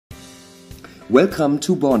Welcome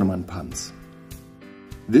to Bornemann pumps.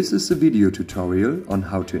 This is a video tutorial on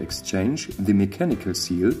how to exchange the mechanical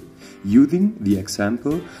seal using the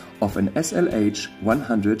example of an SLH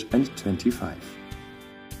 125.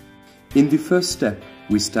 In the first step,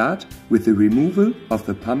 we start with the removal of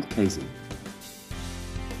the pump casing.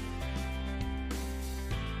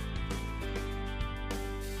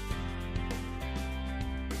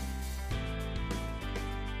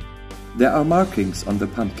 There are markings on the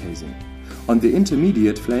pump casing, on the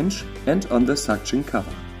intermediate flange and on the suction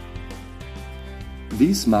cover.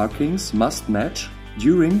 These markings must match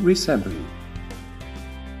during reassembly.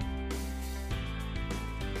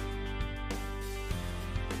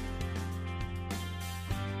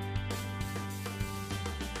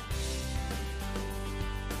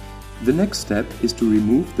 The next step is to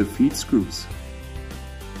remove the feed screws.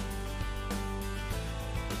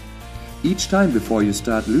 Each time before you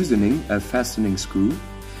start loosening a fastening screw,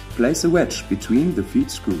 place a wedge between the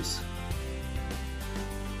feed screws.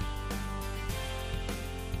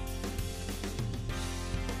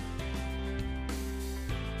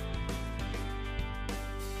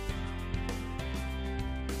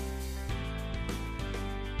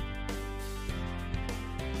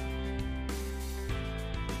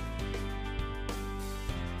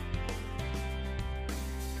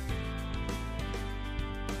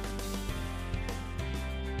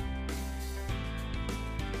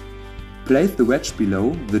 Place the wedge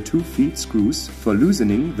below the two feed screws for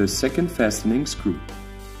loosening the second fastening screw.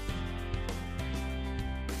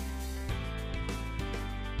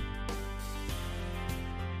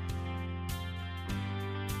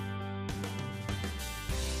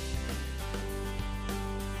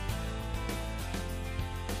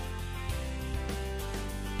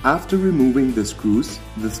 After removing the screws,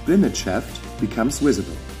 the splinted shaft becomes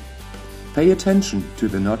visible. Pay attention to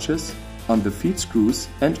the notches on the feed screws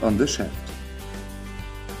and on the shaft.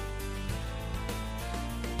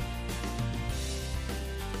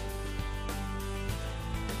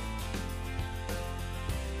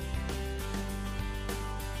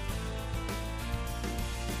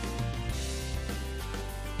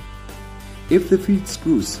 If the feed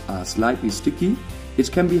screws are slightly sticky,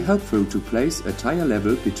 it can be helpful to place a tire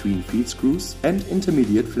level between feed screws and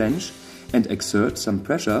intermediate flange and exert some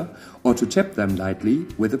pressure, or to tap them lightly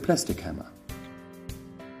with a plastic hammer.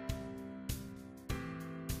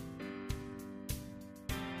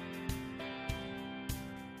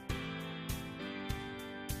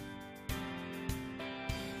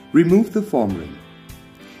 Remove the form ring.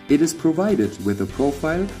 It is provided with a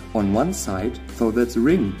profile on one side so that the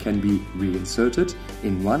ring can be reinserted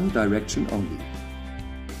in one direction only.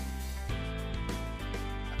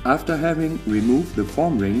 After having removed the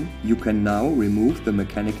form ring, you can now remove the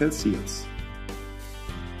mechanical seals.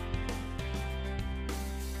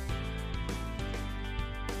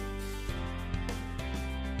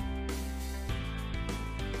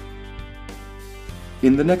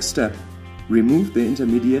 In the next step, remove the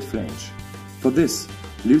intermediate flange. For this,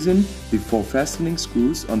 loosen the 4 fastening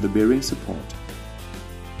screws on the bearing support.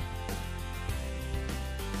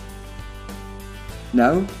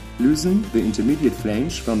 Now, loosen the intermediate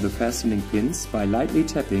flange from the fastening pins by lightly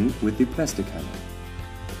tapping with the plastic hammer.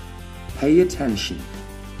 Pay attention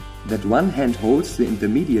that one hand holds the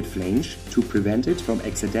intermediate flange to prevent it from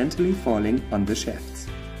accidentally falling on the shafts.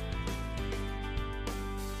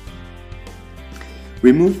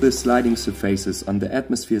 Remove the sliding surfaces on the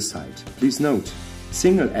atmosphere side. Please note,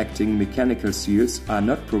 single-acting mechanical seals are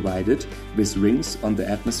not provided with rings on the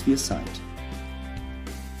atmosphere side.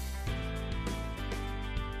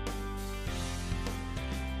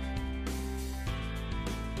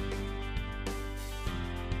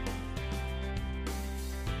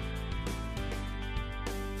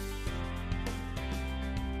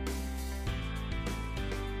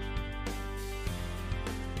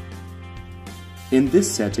 In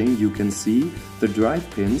this setting you can see the drive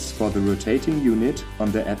pins for the rotating unit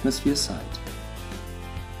on the atmosphere side.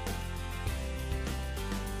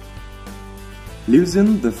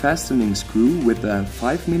 Loosen the fastening screw with a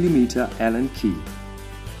 5 mm Allen key.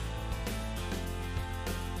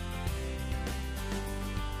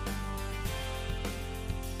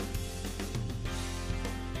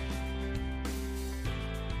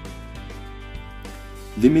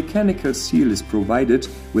 The mechanical seal is provided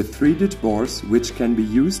with threaded bores which can be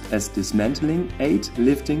used as dismantling 8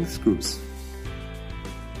 lifting screws.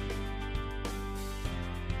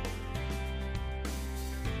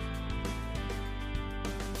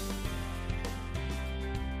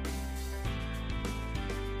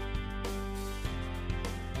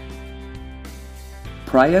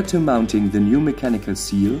 Prior to mounting the new mechanical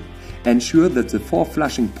seal, Ensure that the 4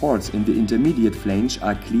 flushing ports in the intermediate flange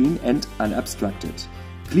are clean and unobstructed.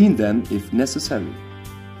 Clean them if necessary.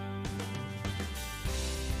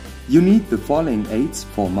 You need the following aids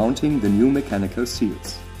for mounting the new mechanical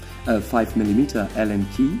seals: a 5mm Allen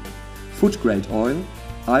key, food-grade oil,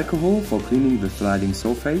 alcohol for cleaning the sliding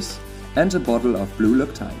surface, and a bottle of blue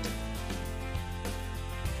Loctite.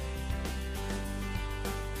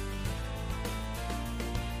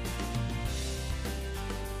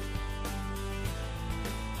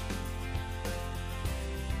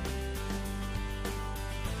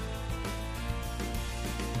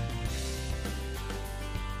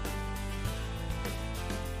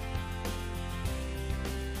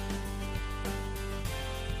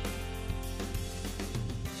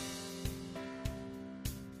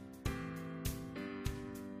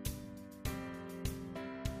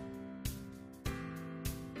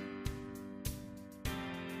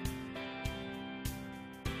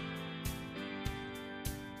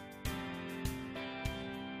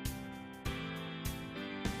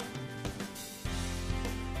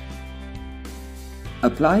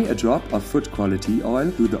 Apply a drop of food quality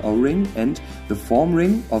oil to the O-ring and the form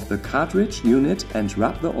ring of the cartridge unit and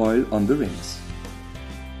rub the oil on the rings.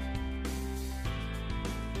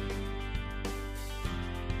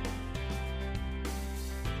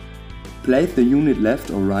 Place the unit left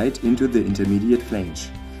or right into the intermediate flange.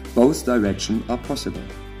 Both directions are possible.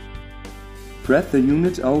 Press the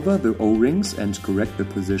unit over the O-rings and correct the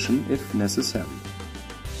position if necessary.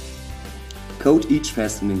 Coat each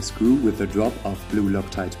fastening screw with a drop of blue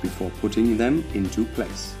Loctite before putting them into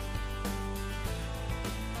place.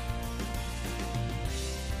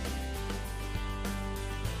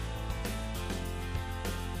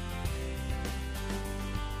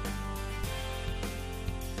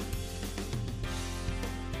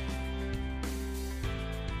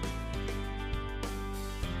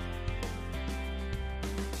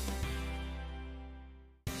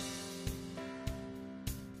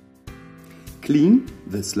 Clean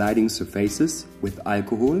the sliding surfaces with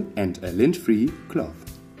alcohol and a lint-free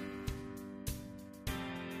cloth.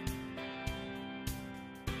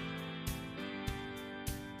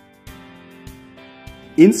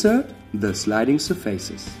 Insert the sliding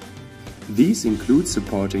surfaces. These include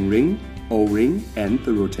supporting ring, O-ring and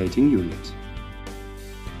the rotating unit.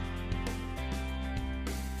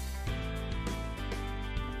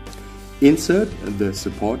 Insert the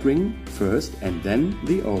support ring first and then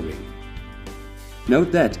the O-ring.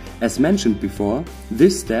 Note that, as mentioned before,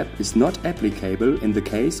 this step is not applicable in the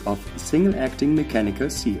case of single-acting mechanical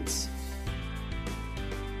seals.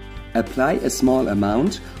 Apply a small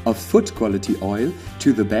amount of food quality oil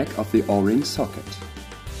to the back of the O-ring socket.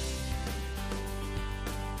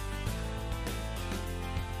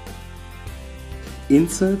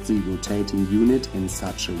 Insert the rotating unit in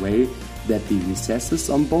such a way that the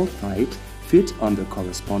recesses on both sides fit on the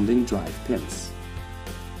corresponding drive pins.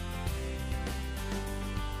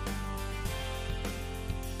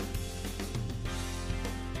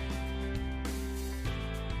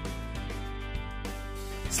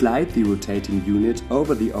 Slide the rotating unit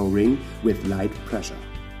over the O-ring with light pressure.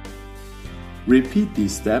 Repeat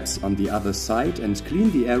these steps on the other side and clean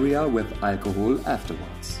the area with alcohol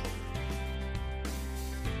afterwards.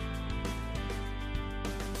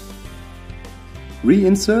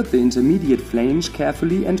 Reinsert the intermediate flange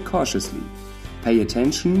carefully and cautiously. Pay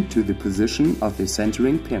attention to the position of the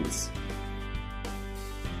centering pins.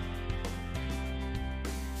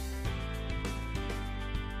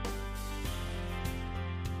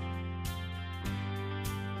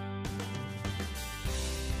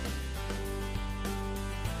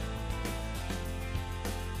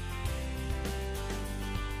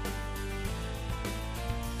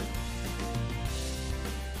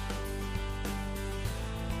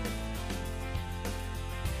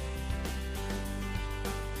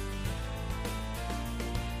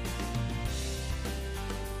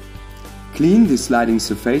 Clean the sliding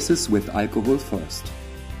surfaces with alcohol first.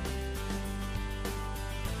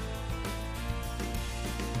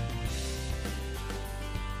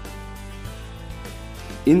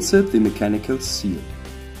 Insert the mechanical seal.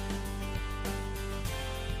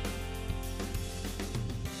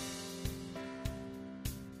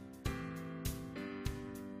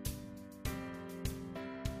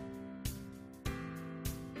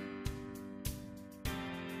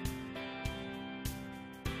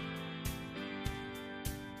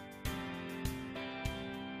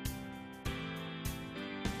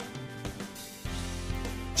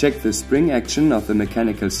 Check the spring action of the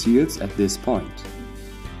mechanical seals at this point.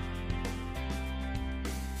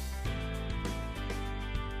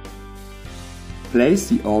 Place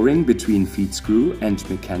the O-ring between feed screw and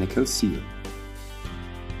mechanical seal.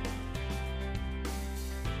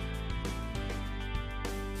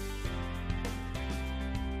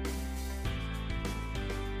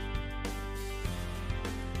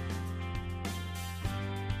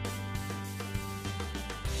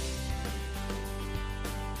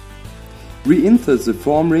 Reinsert the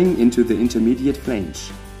form ring into the intermediate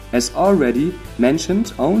flange. As already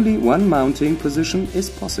mentioned, only one mounting position is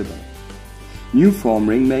possible. New form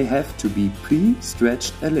ring may have to be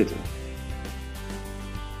pre-stretched a little.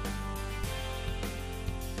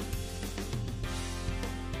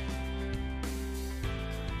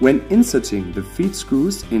 When inserting the feed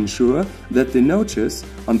screws, ensure that the notches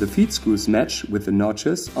on the feed screws match with the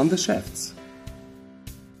notches on the shafts.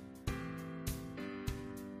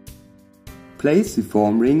 Place the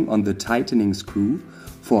form ring on the tightening screw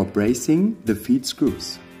for bracing the feed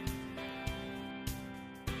screws.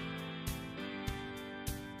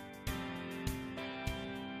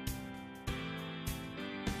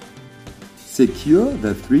 Secure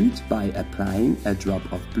the thread by applying a drop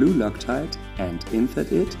of blue Loctite and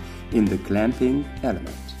insert it in the clamping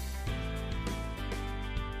element.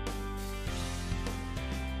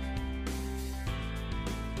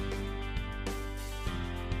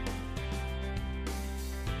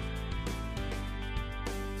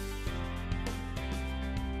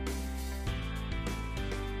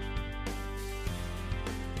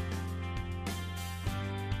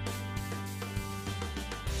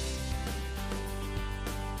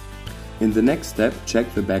 In the next step,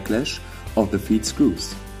 check the backlash of the feed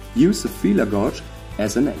screws. Use the feeler gauge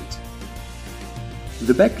as an aid.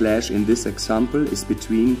 The backlash in this example is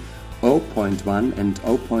between 0.1 and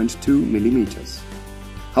 0.2 mm.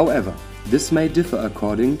 However, this may differ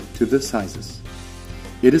according to the sizes.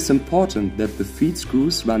 It is important that the feed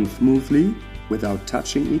screws run smoothly without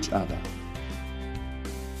touching each other.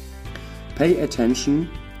 Pay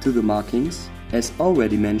attention to the markings, as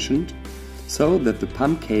already mentioned, so that the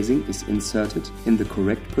pump casing is inserted in the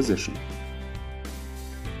correct position.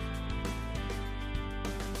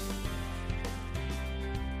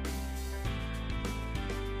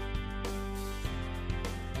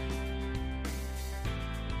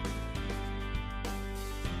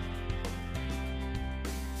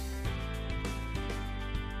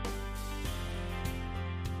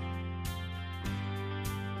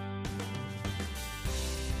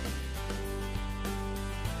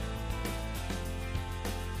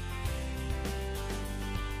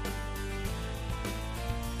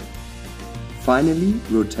 Finally,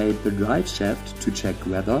 rotate the drive shaft to check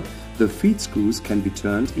whether the feed screws can be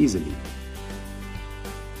turned easily.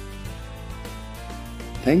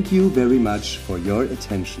 Thank you very much for your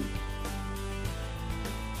attention.